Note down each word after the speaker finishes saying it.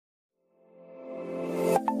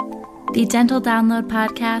The Dental Download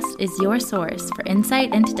podcast is your source for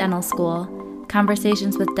insight into dental school,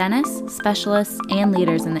 conversations with dentists, specialists, and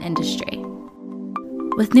leaders in the industry.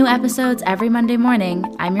 With new episodes every Monday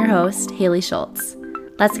morning, I'm your host, Haley Schultz.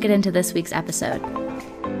 Let's get into this week's episode.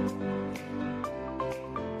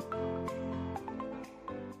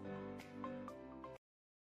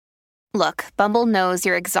 Look, Bumble knows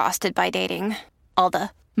you're exhausted by dating. All the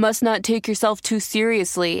must not take yourself too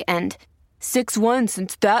seriously and 6'1"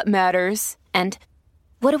 since that matters. And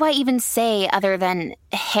what do I even say other than,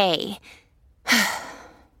 hey?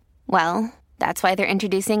 Well, that's why they're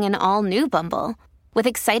introducing an all-new Bumble with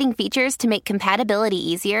exciting features to make compatibility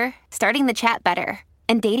easier, starting the chat better,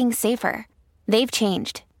 and dating safer. They've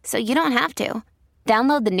changed, so you don't have to.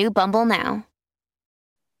 Download the new Bumble now.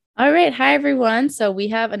 All right. Hi, everyone. So we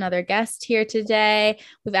have another guest here today.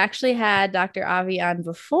 We've actually had Dr. Avi on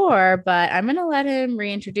before, but I'm going to let him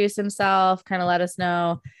reintroduce himself, kind of let us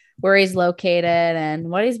know where he's located and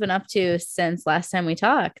what he's been up to since last time we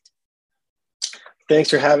talked. Thanks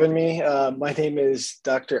for having me. My name is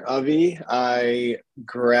Dr. Avi. I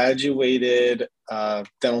graduated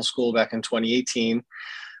dental school back in 2018,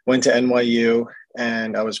 went to NYU,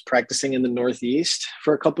 and I was practicing in the Northeast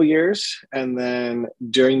for a couple years. And then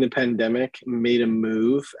during the pandemic, made a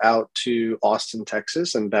move out to Austin,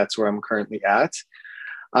 Texas, and that's where I'm currently at.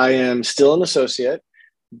 I am still an associate,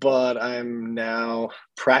 but I'm now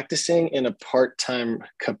practicing in a part-time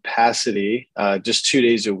capacity, just 2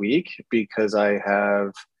 days a week, because I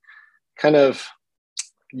have kind of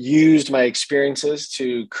used my experiences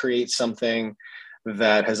to create something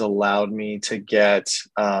that has allowed me to get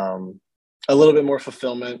a little bit more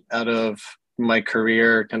fulfillment out of my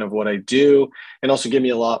career, kind of what I do, and also give me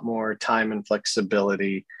a lot more time and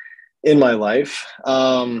flexibility in my life.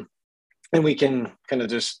 And we can kind of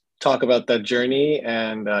just talk about that journey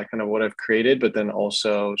and kind of what I've created, but then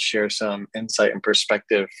also share some insight and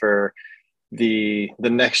perspective for the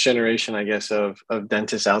next generation, I guess, of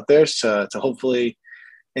dentists out there to hopefully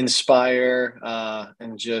inspire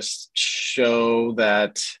and just show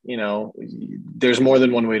that, you know, there's more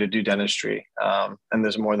than one way to do dentistry, and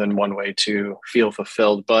there's more than one way to feel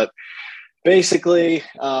fulfilled. But basically,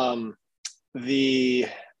 the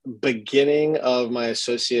beginning of my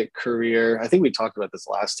associate career, I think we talked about this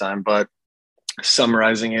last time, but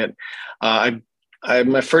summarizing it, I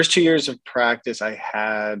my first 2 years of practice, I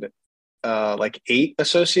had like 8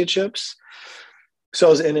 associateships. So I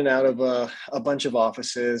was in and out of a bunch of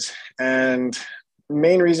offices, and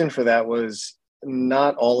main reason for that was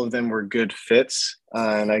not all of them were good fits.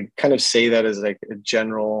 And I kind of say that as like in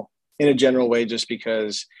a general way, just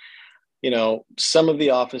because, you know, some of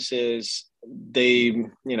the offices, they,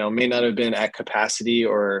 you know, may not have been at capacity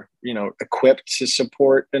or, you know, equipped to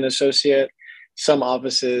support an associate. Some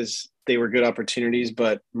offices, they were good opportunities,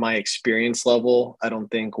 but my experience level, I don't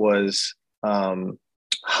think was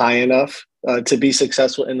high enough to be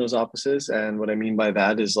successful in those offices. And what I mean by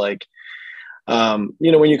that is like,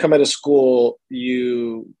 you know, when you come out of school,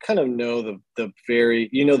 you kind of know the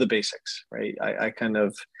basics, right? I kind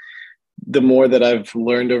of, the more that I've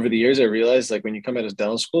learned over the years, I realized like when you come out of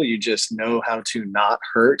dental school, you just know how to not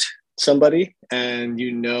hurt somebody, and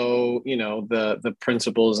you know the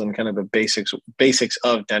principles and kind of the basics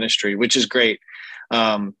of dentistry, which is great.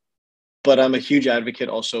 But I'm a huge advocate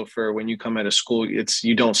also for when you come out of school,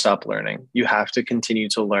 you don't stop learning. You have to continue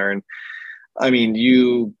to learn. I mean,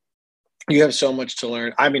 you have so much to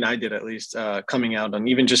learn. I mean, I did at least coming out on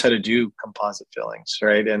even just how to do composite fillings,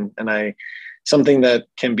 right? And something that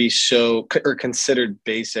can be so or considered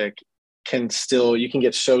basic you can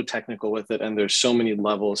get so technical with it, and there's so many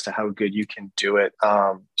levels to how good you can do it.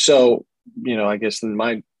 So, you know, I guess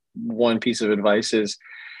my one piece of advice is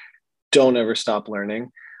don't ever stop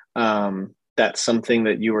learning. That's something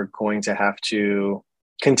that you are going to have to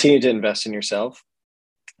continue to invest in yourself,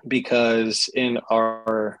 because in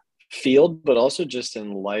our field, but also just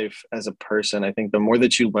in life as a person, I think the more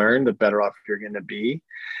that you learn, the better off you're going to be.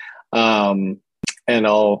 And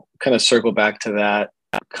I'll kind of circle back to that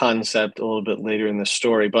concept a little bit later in the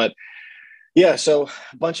story. But yeah, so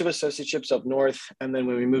a bunch of associateships up north. And then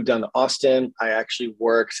when we moved down to Austin, I actually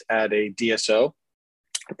worked at a DSO.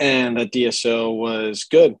 And that DSO was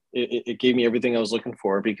good. It gave me everything I was looking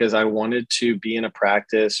for, because I wanted to be in a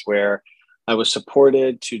practice where I was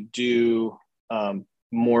supported to do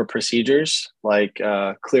more procedures like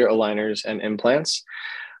clear aligners and implants.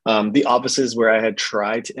 The offices where I had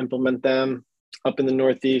tried to implement them up in the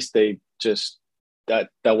Northeast, they just, that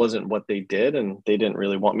wasn't what they did, and they didn't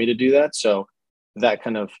really want me to do that. So that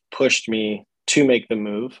kind of pushed me to make the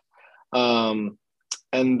move. And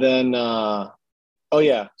then Oh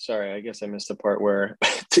yeah, sorry. I guess I missed the part where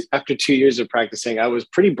after 2 years of practicing, I was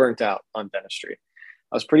pretty burnt out on dentistry.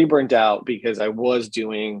 I was pretty burnt out because I was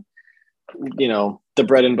doing, the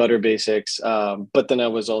bread and butter basics. But then I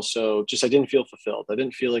was also just, I didn't feel fulfilled. I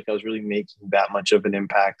didn't feel like I was really making that much of an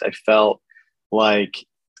impact. I felt like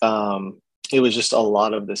it was just a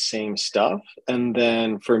lot of the same stuff. And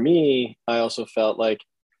then for me, I also felt like,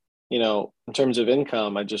 in terms of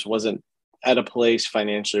income, I just wasn't at a place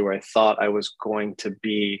financially where I thought I was going to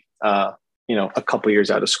be, a couple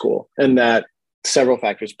years out of school. And that several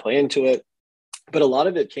factors play into it. But a lot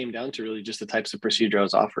of it came down to really just the types of procedure I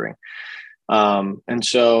was offering. And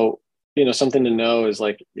so, something to know is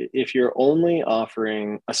like, if you're only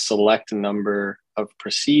offering a select number of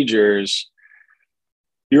procedures,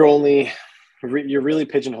 you're really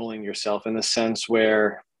pigeonholing yourself in the sense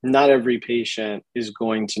where not every patient is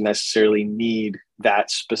going to necessarily need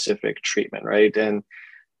that specific treatment, right? And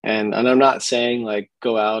I'm not saying like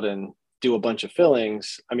go out and do a bunch of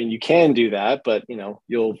fillings. I mean, you can do that, but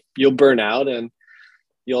you'll burn out, and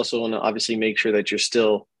you also want to obviously make sure that you're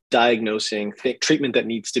still diagnosing treatment that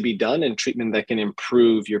needs to be done and treatment that can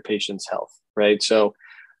improve your patient's health, right? So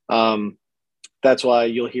that's why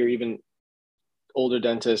you'll hear even older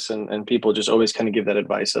dentists and people just always kind of give that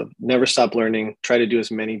advice of never stop learning, try to do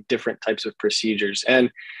as many different types of procedures.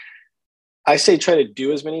 And I say try to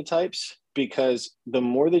do as many types because the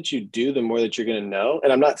more that you do, the more that you're going to know.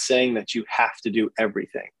 And I'm not saying that you have to do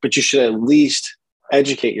everything, but you should at least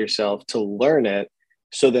educate yourself to learn it.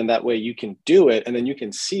 So then that way you can do it, and then you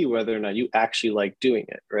can see whether or not you actually like doing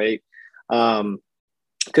it, right?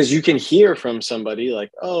 Because you can hear from somebody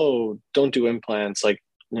like, oh, don't do implants, like,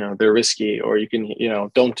 they're risky. Or you can,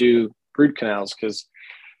 don't do root canals because,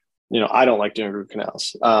 I don't like doing root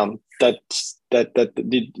canals.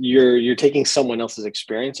 You're taking someone else's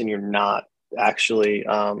experience and you're not actually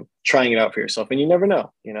trying it out for yourself. And you never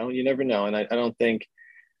know, you never know. And I don't think,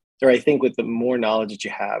 or I think with the more knowledge that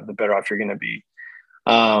you have, the better off you're going to be.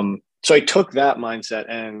 So I took that mindset,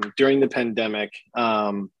 and during the pandemic,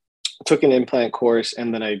 took an implant course,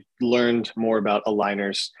 and then I learned more about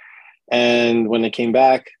aligners. And when I came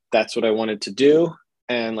back, that's what I wanted to do.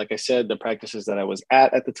 And like I said, the practices that I was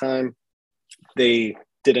at the time, they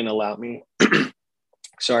didn't allow me,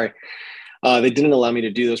 sorry, they didn't allow me to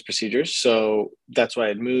do those procedures. So that's why I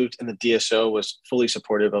had moved, and the DSO was fully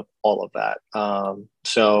supportive of all of that.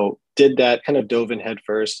 So did that, kind of dove in head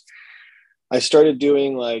first. I started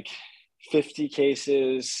doing like 50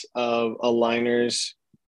 cases of aligners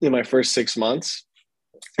in my first 6 months.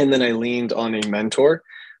 And then I leaned on a mentor,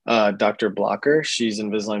 Dr. Blocker. She's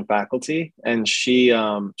Invisalign faculty. And she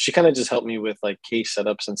kind of just helped me with like case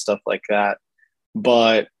setups and stuff like that.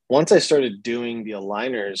 But once I started doing the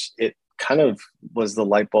aligners, it kind of was the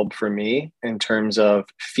light bulb for me in terms of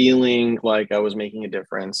feeling like I was making a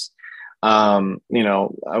difference.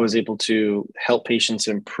 I was able to help patients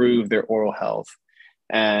improve their oral health.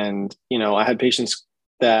 And, I had patients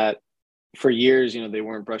that for years, they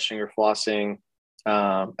weren't brushing or flossing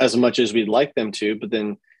as much as we'd like them to, but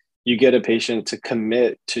then you get a patient to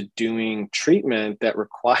commit to doing treatment that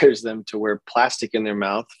requires them to wear plastic in their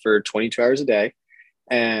mouth for 22 hours a day,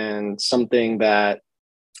 and something that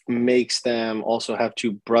makes them also have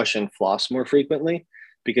to brush and floss more frequently,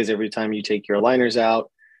 because every time you take your aligners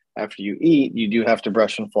out after you eat, you do have to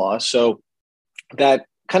brush and floss. So that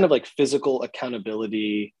kind of like physical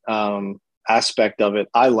accountability aspect of it,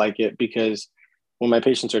 I like it, because when my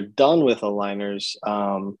patients are done with aligners,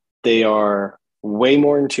 they are way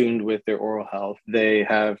more in tune with their oral health. They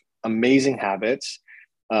have amazing habits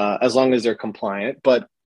as long as they're compliant. But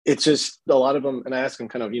it's just a lot of them, and I ask them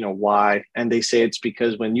kind of, why, and they say it's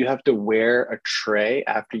because when you have to wear a tray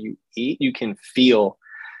after you eat, you can feel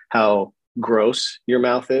how gross your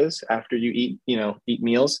mouth is after you eat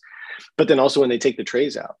meals. But then also when they take the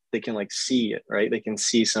trays out, they can like see it, right? They can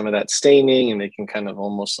see some of that staining, and they can kind of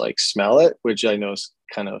almost like smell it, which I know is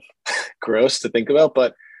kind of gross to think about,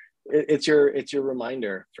 but it's your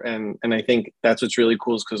reminder. And I think that's what's really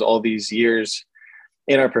cool, is because all these years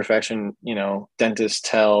in our profession, dentists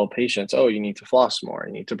tell patients, oh, you need to floss more,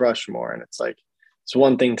 you need to brush more. And it's like, it's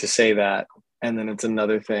one thing to say that, and then it's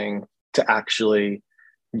another thing to actually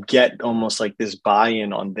get almost like this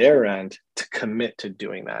buy-in on their end to commit to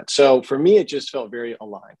doing that. So for me, it just felt very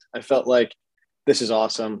aligned. I felt like this is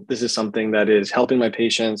awesome. This is something that is helping my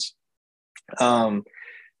patients.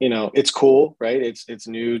 It's cool, right? It's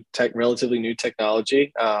new tech, relatively new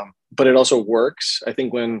technology, but it also works. I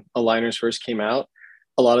think when aligners first came out,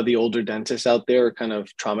 a lot of the older dentists out there are kind of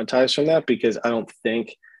traumatized from that, because I don't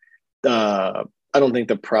think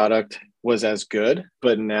the product was as good.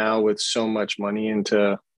 But now with so much money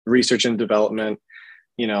into research and development,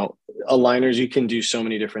 aligners, you can do so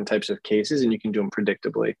many different types of cases and you can do them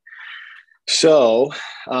predictably. So,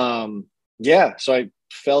 so I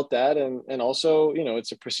felt that. And also,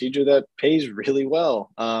 it's a procedure that pays really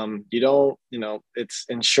well. You don't, it's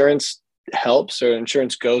insurance helps, or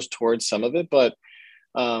insurance goes towards some of it, but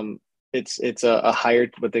it's a higher,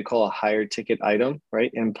 what they call a higher ticket item,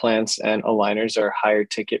 right? Implants and aligners are higher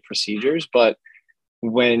ticket procedures, but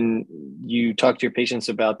when you talk to your patients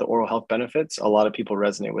about the oral health benefits, a lot of people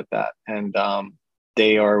resonate with that, and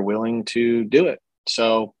they are willing to do it.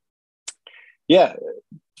 So yeah,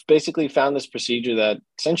 basically found this procedure that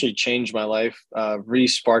essentially changed my life,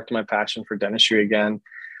 re-sparked my passion for dentistry again.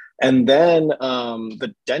 And then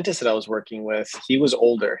the dentist that I was working with, he was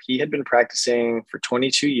older. He had been practicing for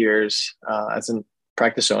 22 years as a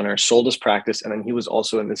practice owner, sold his practice, and then he was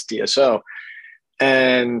also in this DSO.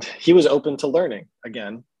 And he was open to learning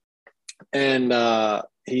again. And I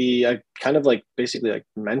kind of basically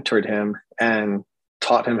mentored him and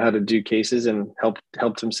taught him how to do cases and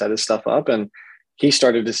helped him set his stuff up. And he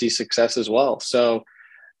started to see success as well. So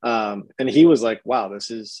and he was like, wow,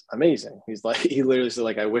 this is amazing. He literally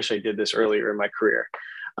said, I wish I did this earlier in my career.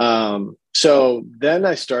 So then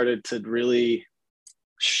I started to really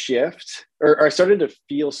shift, or I started to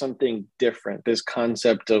feel something different, this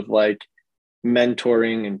concept of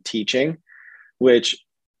mentoring and teaching, which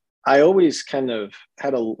I always kind of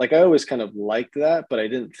liked that, but I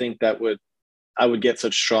didn't think I would get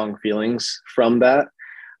such strong feelings from that.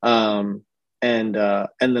 And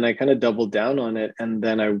then I kind of doubled down on it. And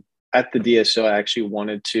then at the DSO, I actually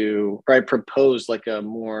I proposed a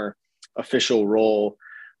more official role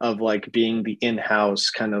of being the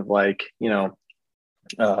in-house kind of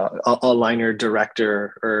aligner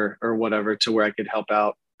director or whatever, to where I could help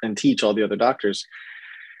out and teach all the other doctors.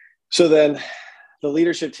 So then the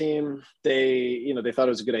leadership team, they thought it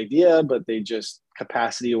was a good idea, but they just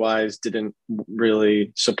capacity wise didn't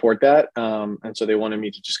really support that. And so they wanted me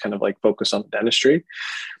to just kind of focus on dentistry,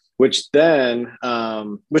 which was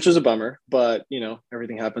a bummer, but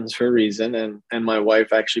everything happens for a reason. And my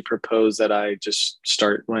wife actually proposed that I just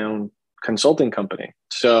start my own consulting company.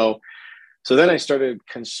 So then I started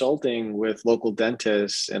consulting with local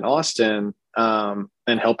dentists in Austin,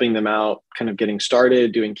 and helping them out, kind of getting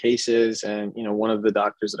started, doing cases. And, one of the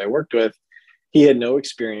doctors that I worked with, he had no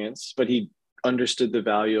experience, but he understood the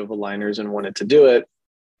value of aligners and wanted to do it.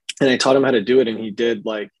 And I taught him how to do it. And he did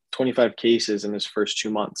 25 cases in his first 2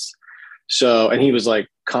 months. So, and he was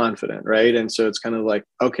confident, right? And so it's kind of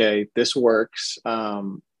okay, this works.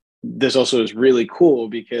 This also is really cool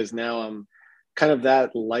because now I'm kind of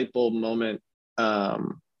that light bulb moment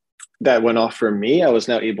that went off for me. I was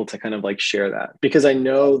now able to kind of share that, because I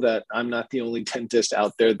know that I'm not the only dentist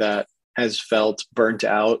out there that has felt burnt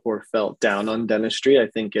out or felt down on dentistry. I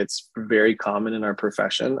think it's very common in our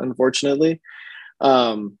profession, unfortunately.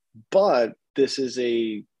 But this is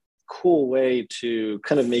a cool way to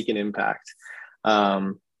kind of make an impact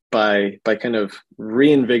by kind of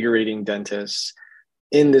reinvigorating dentists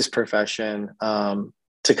in this profession,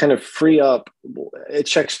 to kind of free up. It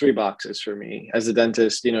checks 3 boxes for me as a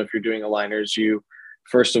dentist. If you're doing aligners,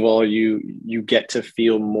 first of all, you get to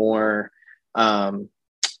feel more,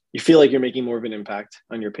 you feel like you're making more of an impact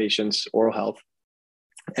on your patient's oral health.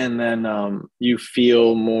 And then you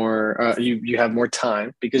feel more, you have more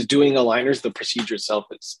time, because doing aligners, the procedure itself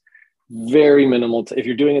is very minimal. If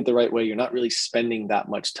you're doing it the right way, you're not really spending that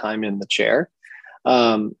much time in the chair.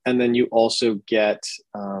 And then you also get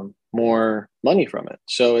more money from it.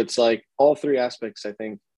 So it's all 3 aspects, I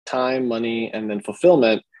think: time, money, and then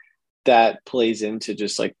fulfillment, that plays into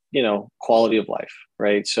just quality of life,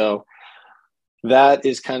 right? So that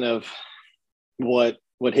is kind of what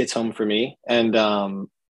hits home for me. And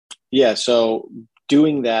so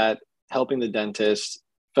doing that, helping the dentist,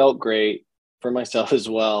 felt great for myself as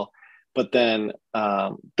well. But then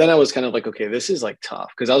I was kind of okay, this is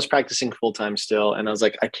tough, because I was practicing full-time still. And I was I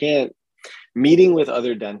can't, meeting with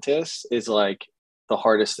other dentists is the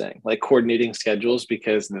hardest thing, coordinating schedules,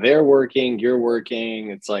 because they're working, you're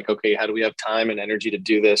working. It's okay, how do we have time and energy to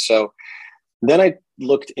do this? So then I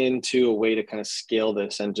looked into a way to kind of scale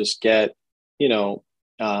this and just get,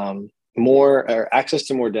 more, or access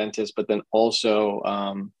to more dentists, but then also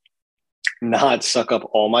not suck up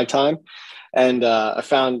all my time. And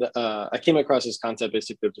I came across this concept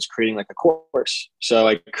basically of just creating a course. So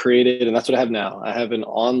I created, and that's what I have now. I have an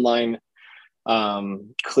online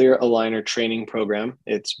clear aligner training program.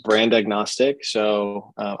 It's brand agnostic.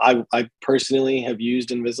 So I personally have used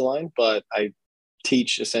Invisalign, but I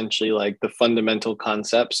teach essentially the fundamental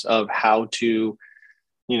concepts of how to,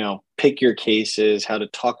 pick your cases, how to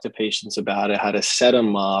talk to patients about it, how to set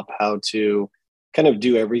them up, how to kind of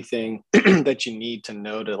do everything that you need to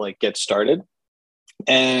know to like get started.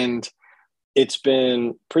 And it's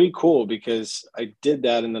been pretty cool because I did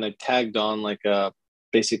that, and then I tagged on like a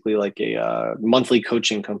basically like a monthly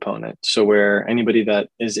coaching component. So where anybody that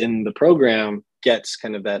is in the program gets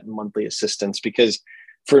kind of that monthly assistance, because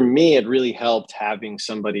for me, it really helped having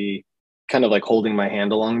somebody kind of like holding my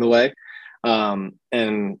hand along the way.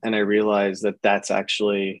 And I realized that that's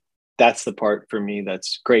the part for me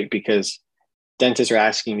that's great, because dentists are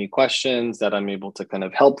asking me questions that I'm able to kind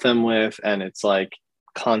of help them with. And it's like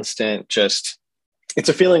constant, just, it's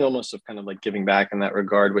a feeling almost of kind of like giving back in that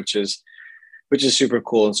regard, which is super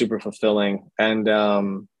cool and super fulfilling. And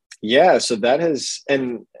yeah, so that has,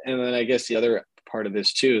 and then I guess the other part of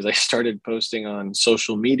this too is I started posting on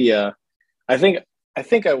social media. I think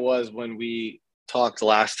I was when we talked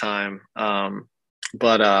last time.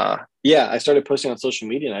 But yeah, I started posting on social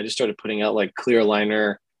media, and I just started putting out like clear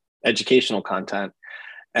aligner educational content.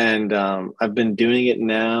 And I've been doing it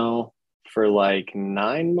now for like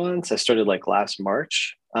 9 months. I started like last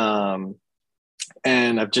March. And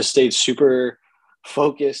I've just stayed super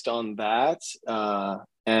focused on that.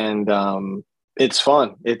 And it's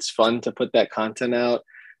fun. It's fun to put that content out.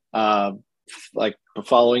 Like the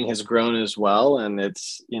following has grown as well. And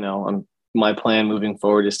it's, my plan moving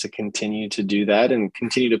forward is to continue to do that and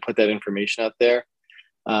continue to put that information out there.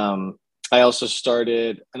 I also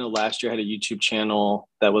started, I know last year I had a YouTube channel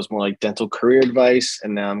that was more like dental career advice.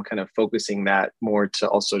 And now I'm kind of focusing that more to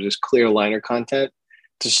also just clear aligner content,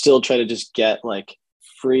 to still try to just get like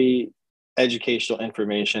free educational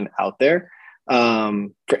information out there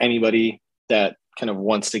for anybody that kind of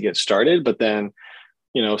wants to get started. But then,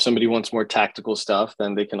 if somebody wants more tactical stuff,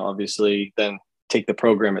 then they can obviously then take the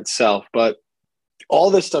program itself. But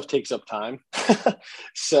all this stuff takes up time.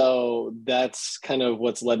 So that's kind of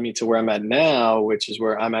what's led me to where I'm at now, which is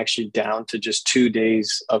where I'm actually down to just 2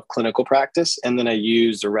 days of clinical practice. And then I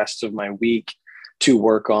use the rest of my week to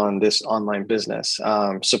work on this online business,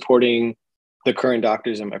 supporting the current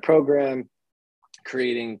doctors in my program,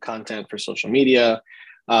 creating content for social media,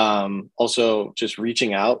 also just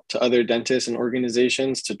reaching out to other dentists and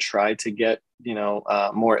organizations to try to get,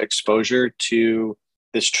 more exposure to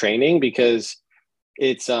this training, because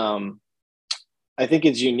it's, I think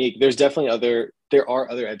it's unique. There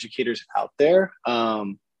are other educators out there.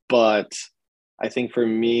 But I think for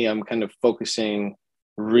me, I'm kind of focusing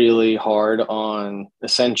really hard on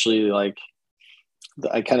essentially like,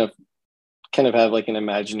 I kind of have like an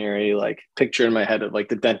imaginary like picture in my head of like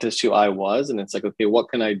the dentist who I was. And it's like, okay, what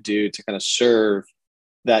can I do to kind of serve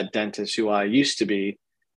that dentist who I used to be?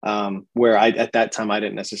 Where at that time, I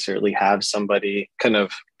didn't necessarily have somebody kind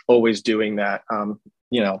of always doing that,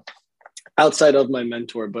 outside of my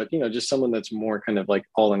mentor, but, just someone that's more kind of like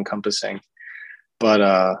all encompassing.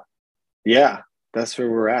 But yeah, that's where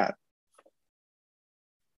we're at.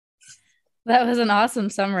 That was an awesome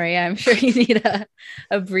summary. I'm sure you need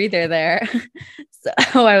a breather there.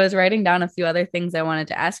 So I was writing down a few other things I wanted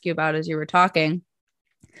to ask you about as you were talking.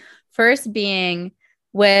 First being,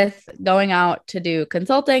 with going out to do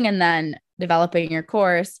consulting and then developing your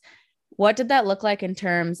course, what did that look like in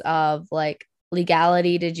terms of like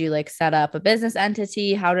legality? Did you like set up a business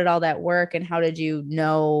entity? How did all that work? And how did you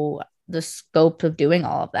know the scope of doing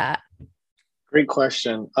all of that? Great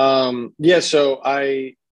question. Yeah, so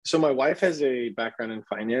my wife has a background in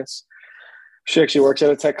finance. She actually works at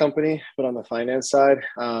a tech company, but on the finance side.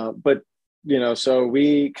 But so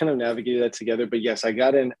we kind of navigated that together. But yes, I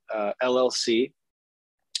got an LLC,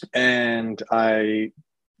 and I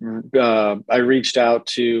reached out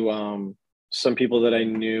to some people that I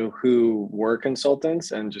knew who were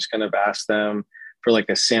consultants, and just kind of asked them for like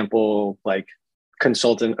a sample like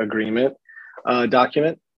consultant agreement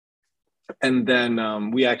document. And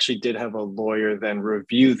then we actually did have a lawyer then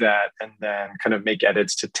review that, and then kind of make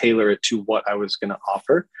edits to tailor it to what I was going to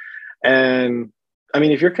offer. And I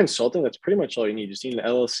mean, if you're consulting, that's pretty much all you need. You just need an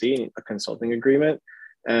LLC, a consulting agreement,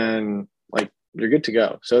 and like you're good to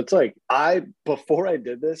go. So it's like, before I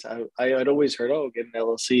did this, I'd always heard, oh, get an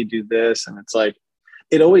LLC, do this. And it's like,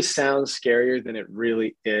 it always sounds scarier than it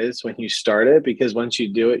really is when you start it, because once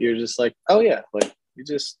you do it, you're just like, oh yeah, like you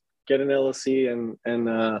just get an LLC and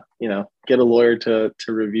get a lawyer to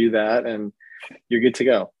review that, and you're good to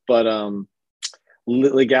go. But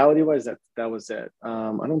legality wise, that was it.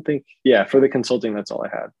 I don't think, yeah, for the consulting, that's all I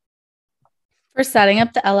had. For setting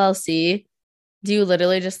up the LLC, do you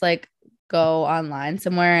literally just like go online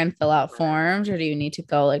somewhere and fill out forms, or do you need to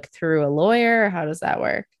go like through a lawyer? Or how does that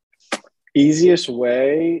work? Easiest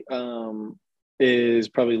way is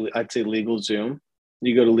probably, I'd say, LegalZoom.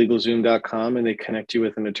 You go to legalzoom.com and they connect you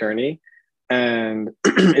with an attorney, and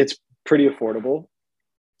it's pretty affordable.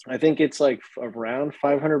 I think it's like around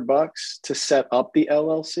 $500 to set up the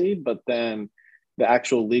LLC, but then the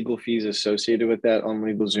actual legal fees associated with that on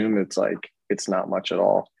LegalZoom, it's not much at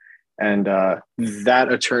all. And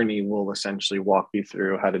that attorney will essentially walk you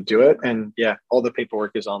through how to do it. And yeah, all the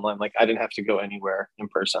paperwork is online. Like I didn't have to go anywhere in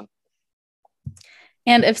person.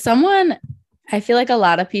 And if someone, I feel like a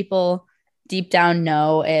lot of people deep down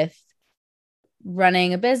know if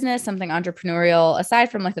running a business, something entrepreneurial, aside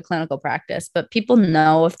from like a clinical practice, but people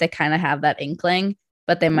know if they kind of have that inkling,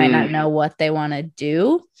 but they might not know what they want to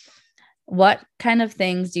do. What kind of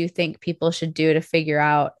things do you think people should do to figure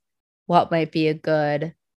out what might be a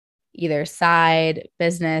good either side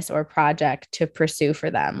business or project to pursue for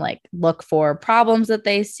them? Like look for problems that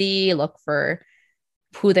they see, look for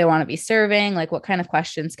who they want to be serving. Like what kind of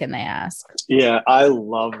questions can they ask? Yeah, I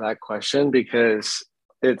love that question because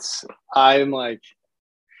I'm like,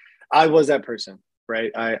 I was that person,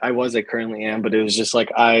 right? I currently am, but it was just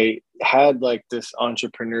like, I had like this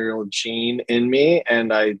entrepreneurial gene in me.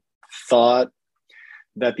 And I thought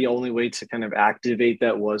that the only way to kind of activate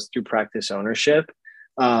that was through practice ownership.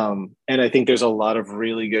 And I think there's a lot of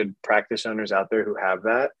really good practice owners out there who have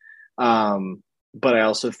that. But I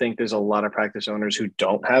also think there's a lot of practice owners who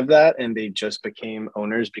don't have that and they just became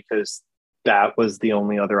owners because that was the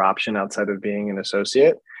only other option outside of being an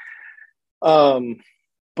associate.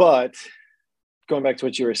 But going back to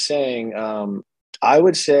what you were saying, I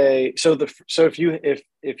would say so. If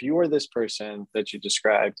you were this person that you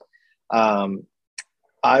described,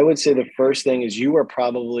 I would say the first thing is you are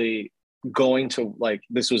probably going to like,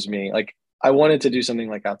 this was me. Like I wanted to do something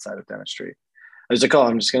like outside of dentistry. I was like, oh,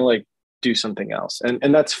 I'm just going to like do something else.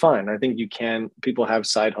 And that's fine. I think people have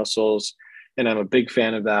side hustles and I'm a big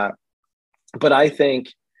fan of that. But I think,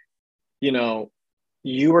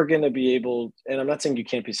 you are going to be able, and I'm not saying you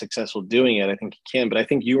can't be successful doing it. I think you can, but I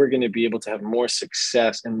think you are going to be able to have more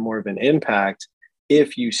success and more of an impact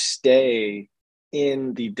if you stay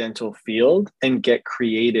in the dental field and get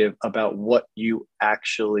creative about what you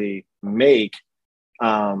actually make,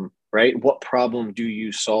 right? What problem do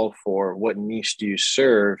you solve for? What niche do you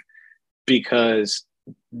serve? Because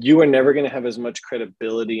you are never going to have as much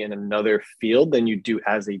credibility in another field than you do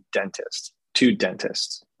as a dentist to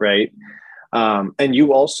dentists, right? And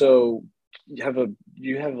you also have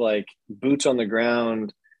like boots on the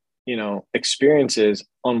ground, experiences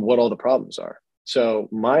on what all the problems are. So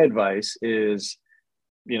my advice is,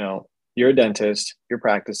 you're a dentist, you're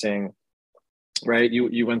practicing, right?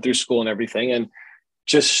 You went through school and everything, and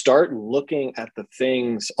just start looking at the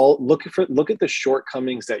things, look at the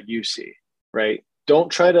shortcomings that you see, right? Don't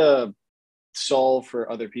try to solve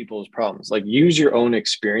for other people's problems. Like use your own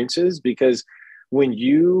experiences, because when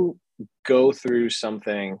you go through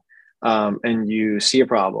something and you see a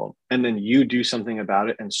problem and then you do something about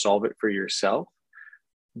it and solve it for yourself,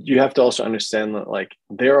 you have to also understand that like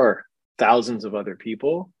there are thousands of other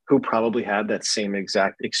people who probably had that same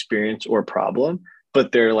exact experience or problem,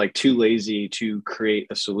 but they're like too lazy to create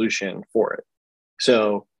a solution for it.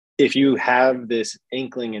 So if you have this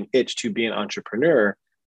inkling and itch to be an entrepreneur,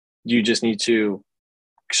 you just need to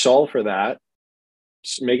solve for that,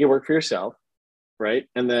 make it work for yourself, right?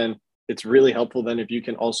 And then it's really helpful then if you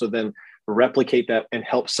can also then replicate that and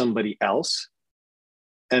help somebody else.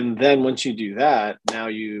 And then once you do that, now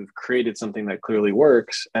you've created something that clearly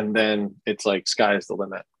works. And then it's like sky is the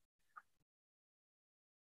limit.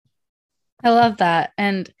 I love that.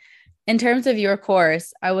 And in terms of your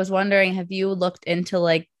course, I was wondering, have you looked into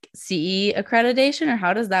like CE accreditation, or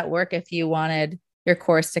how does that work if you wanted your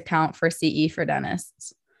course to count for CE for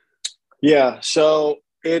dentists? Yeah, so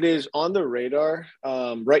it is on the radar.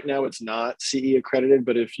 Right now, it's not CE accredited,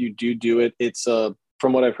 but if you do it, it's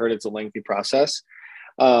from what I've heard, it's a lengthy process.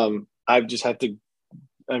 I've just had to,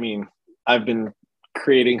 I've been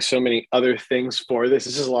creating so many other things for this.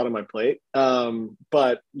 This is a lot on my plate.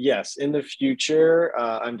 But yes, in the future,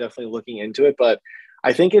 I'm definitely looking into it, but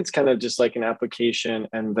I think it's kind of just like an application,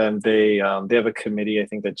 and then they have a committee, I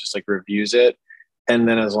think, that just like reviews it. And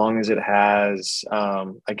then as long as it has,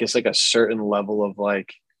 I guess like a certain level of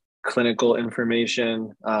like clinical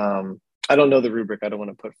information, I don't know the rubric. I don't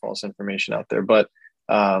want to put false information out there, but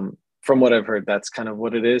from what I've heard, that's kind of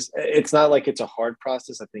what it is. It's not like it's a hard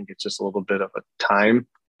process. I think it's just a little bit of a time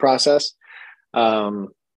process. But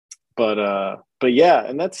yeah,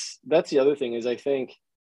 and that's the other thing is I think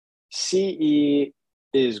CE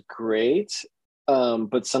is great.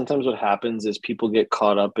 But sometimes what happens is people get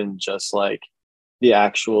caught up in just like the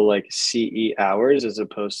actual like CE hours as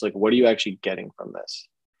opposed to like, what are you actually getting from this?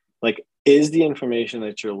 Like, is the information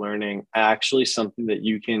that you're learning actually something that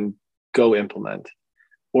you can go implement?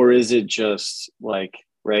 Or is it just like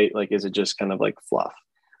right? Like, is it just kind of like fluff?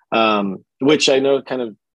 Which I know kind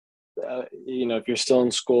of, if you're still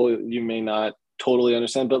in school, you may not totally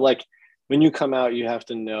understand, but like when you come out, you have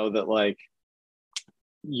to know that like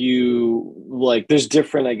there's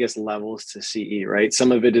different, I guess, levels to CE, right?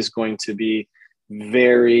 Some of it is going to be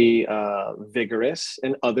very vigorous,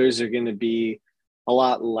 and others are going to be a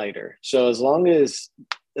lot lighter. So as long as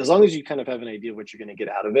you kind of have an idea of what you're going to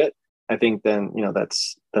get out of it, I think then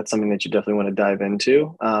that's something that you definitely want to dive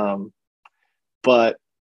into. But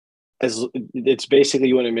as it's basically,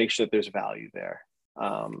 you want to make sure that there's value there.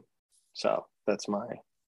 So that's my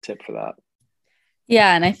tip for that.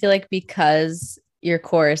 Yeah. And I feel like because your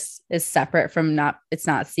course is separate from it's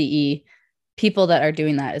not CE, people that are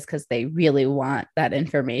doing that is because they really want that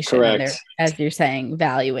information. Correct. And they're, as you're saying,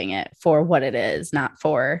 valuing it for what it is, not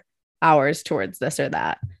for hours towards this or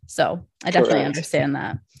that. So I definitely Correct. understand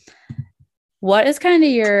that. What is kind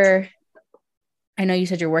of I know you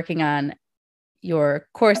said you're working on your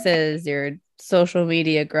courses, your social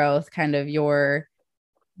media growth, kind of your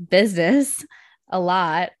business a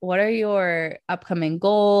lot. What are your upcoming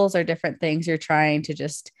goals or different things you're trying to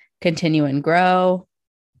just continue and grow?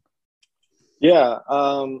 Yeah,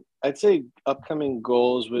 I'd say upcoming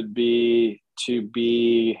goals would be to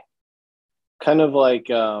be kind of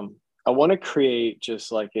like I want to create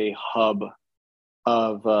just like a hub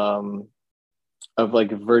of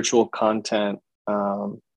like virtual content,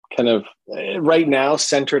 kind of right now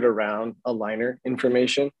centered around aligner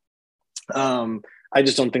information. I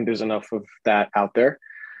just don't think there's enough of that out there.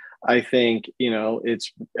 I think,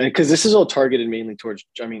 it's because this is all targeted mainly towards,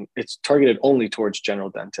 it's targeted only towards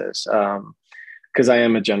general dentists. Because I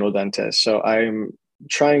am a general dentist. So I'm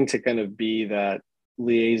trying to kind of be that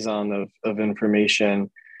liaison of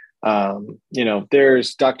information.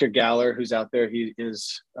 There's Dr. Galler, who's out there. He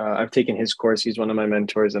is, I've taken his course. He's one of my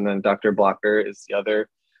mentors. And then Dr. Blocker is the other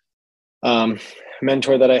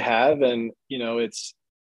mentor that I have. And, it's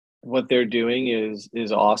what they're doing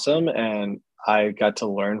is awesome. And I got to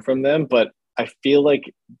learn from them, but I feel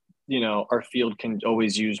like, our field can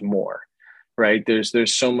always use more, right?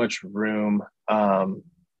 There's so much room, and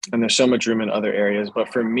there's so much room in other areas.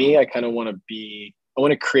 But for me, I kind of want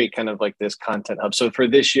to create kind of like this content hub. So for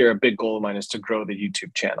this year, a big goal of mine is to grow the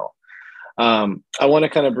YouTube channel. I want to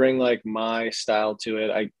kind of bring like my style to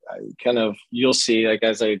it. I kind of, you'll see, like,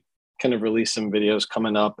 as I kind of release some videos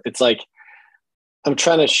coming up, it's like, I'm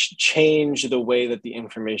trying to change the way that the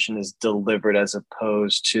information is delivered, as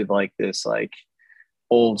opposed to like this, like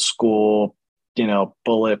old school,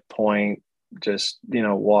 bullet point, just,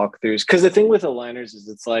 walkthroughs. Cause the thing with aligners is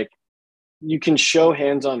it's like, you can show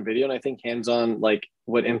hands-on video. And I think hands-on, like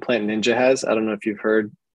what Implant Ninja has, I don't know if you've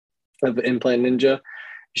heard of Implant Ninja.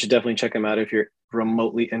 You should definitely check them out if you're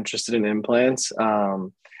remotely interested in implants.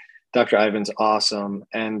 Dr. Ivan's awesome.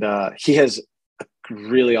 And he has a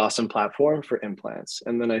really awesome platform for implants.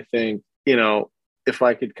 And then I think, if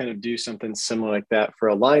I could kind of do something similar like that for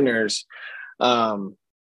aligners,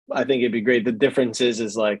 I think it'd be great. The difference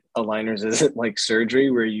is like aligners isn't like surgery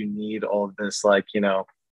where you need all of this, like,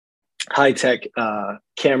 high tech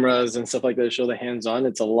cameras and stuff like that to show the hands on.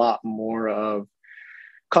 It's a lot more of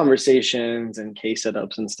conversations and case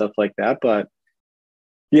setups and stuff like that. But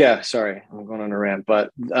yeah, sorry, I'm going on a rant. But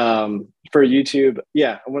for YouTube,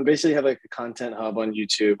 yeah, I want to basically have like a content hub on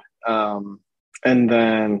YouTube. And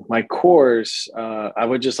then my course, I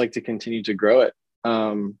would just like to continue to grow it.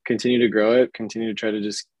 Continue to try to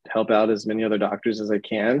just help out as many other doctors as I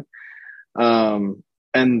can.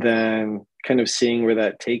 And then kind of seeing where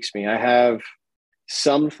that takes me. I have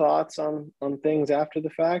some thoughts on things after the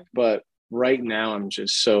fact, but right now I'm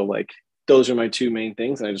just so like, those are my two main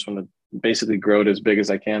things. And I just want to basically grow it as big as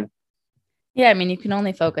I can. Yeah. I mean, you can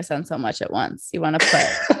only focus on so much at once. You want to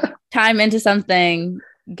put time into something,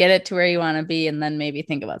 get it to where you want to be, and then maybe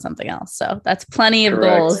think about something else. So that's plenty of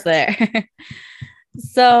Correct. goals there.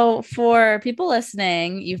 So for people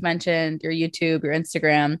listening, you've mentioned your YouTube, your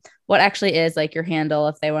Instagram. What actually is like your handle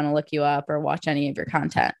if they want to look you up or watch any of your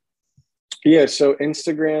content? Yeah, so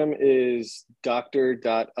Instagram is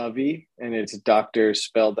dr.avi, and it's doctor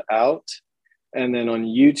spelled out. And then on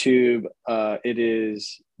YouTube, it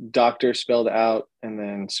is doctor spelled out and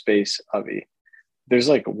then space Avi. There's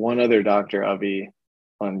like one other Dr. Avi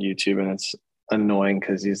on YouTube, and it's annoying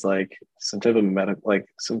because he's like some type of medical, like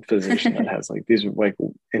some physician that has like these like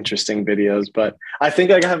interesting videos. But I think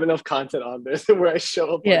I have enough content on this where I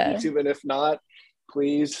show up on YouTube, and if not,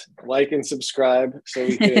 please like and subscribe so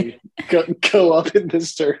we can go up in the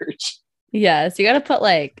search. Yeah, so you got to put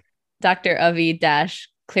like Dr. Avi dash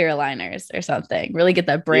clear aligners or something. Really get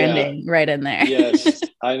that branding right in there. Yes,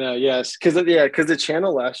 I know. Yes, because the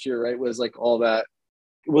channel last year, right, was like all that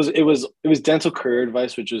it was dental career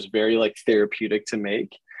advice, which was very like therapeutic to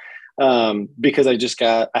make, because I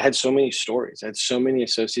had so many stories. I had so many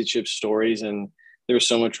associateship stories, and there was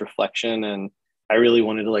so much reflection, and I really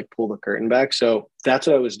wanted to like pull the curtain back. So that's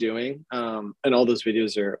what I was doing. And all those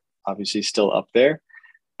videos are obviously still up there.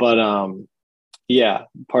 But yeah,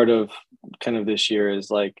 part of kind of this year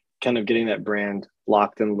is like kind of getting that brand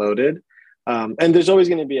locked and loaded. And there's always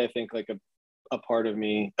going to be, I think, like a part of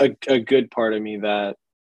me, a good part of me that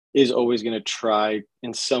is always going to try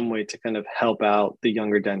in some way to kind of help out the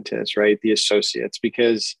younger dentists, right? The associates,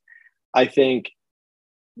 because I think,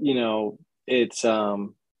 you know, it's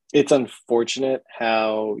unfortunate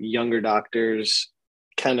how younger doctors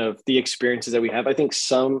kind of the experiences that we have. I think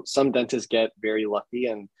some dentists get very lucky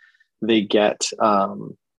and they get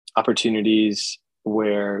opportunities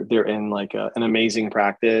where they're in like an amazing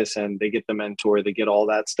practice and they get the mentor, they get all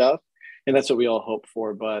that stuff. And that's what we all hope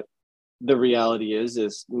for. But the reality is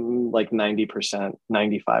like 90%,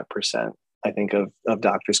 95%, I think of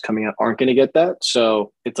doctors coming out aren't going to get that.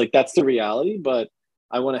 So it's like, that's the reality, but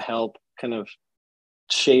I want to help kind of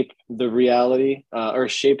shape the reality or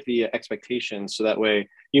shape the expectations. So that way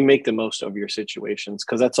you make the most of your situations,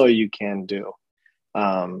 because that's all you can do.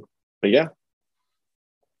 But yeah.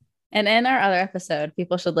 And in our other episode,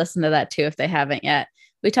 people should listen to that too if they haven't yet.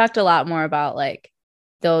 We talked a lot more about like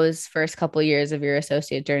those first couple years of your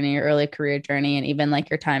associate journey, your early career journey, and even like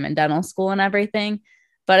your time in dental school and everything.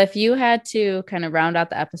 But if you had to kind of round out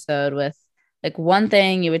the episode with like one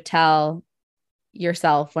thing you would tell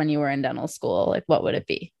yourself when you were in dental school, like what would it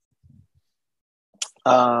be?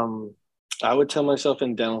 I would tell myself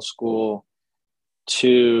in dental school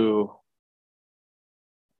to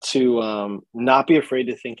not be afraid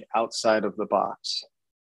to think outside of the box,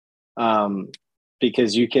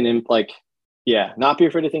 because you can like, yeah, not be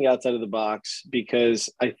afraid to think outside of the box, because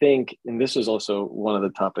I think, and this was also one of the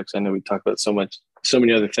topics, I know we talked about so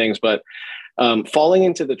many other things, but falling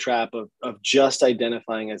into the trap of just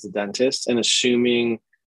identifying as a dentist and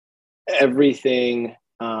everything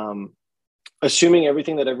assuming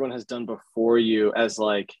everything that everyone has done before you as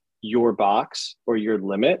like your box or your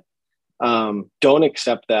limit. Don't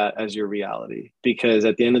accept that as your reality, because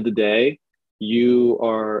at the end of the day, you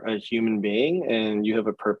are a human being and you have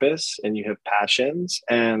a purpose and you have passions.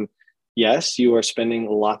 And yes, you are spending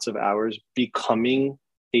lots of hours becoming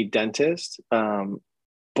a dentist,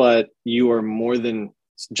 but you are more than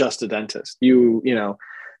just a dentist.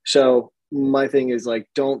 So my thing is like,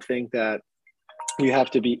 don't think that you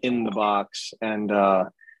have to be in the box and,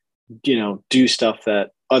 do stuff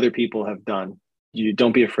that other people have done. You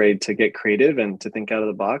don't be afraid to get creative and to think out of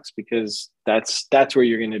the box, because that's where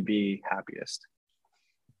you're going to be happiest.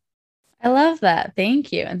 I love that.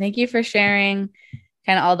 Thank you. And thank you for sharing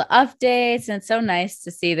kind of all the updates. And it's so nice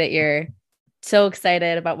to see that you're so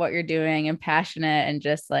excited about what you're doing and passionate and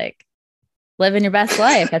just like living your best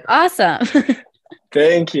life. That's awesome.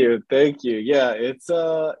 Thank you. Thank you. Yeah,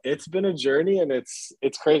 it's been a journey, and it's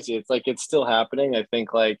crazy. It's like, it's still happening. I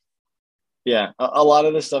think like, yeah, a lot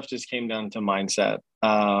of this stuff just came down to mindset.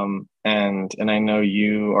 And I know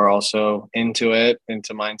you are also into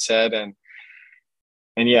mindset,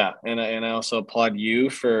 and yeah, and I also applaud you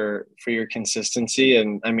for your consistency.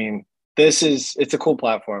 And I mean, it's a cool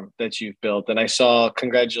platform that you've built. And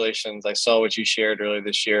congratulations. I saw what you shared earlier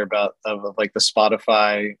this year about of like the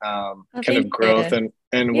Spotify kind of growth you.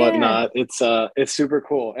 and whatnot. It's super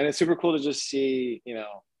cool. And it's super cool to just see,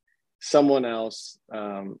 someone else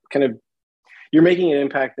kind of, you're making an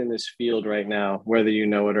impact in this field right now, whether you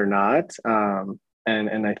know it or not.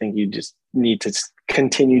 And I think you just need to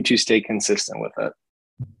continue to stay consistent with it.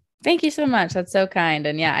 Thank you so much. That's so kind.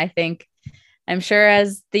 And yeah, I'm sure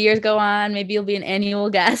as the years go on, maybe you'll be an annual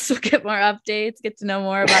guest. We'll get more updates, get to know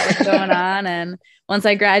more about what's going on. And once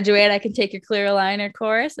I graduate, I can take your clear aligner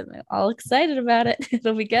course. I'm all excited about it.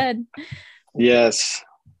 It'll be good. Yes.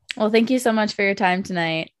 Well, thank you so much for your time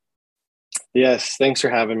tonight. Yes. Thanks for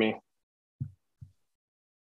having me.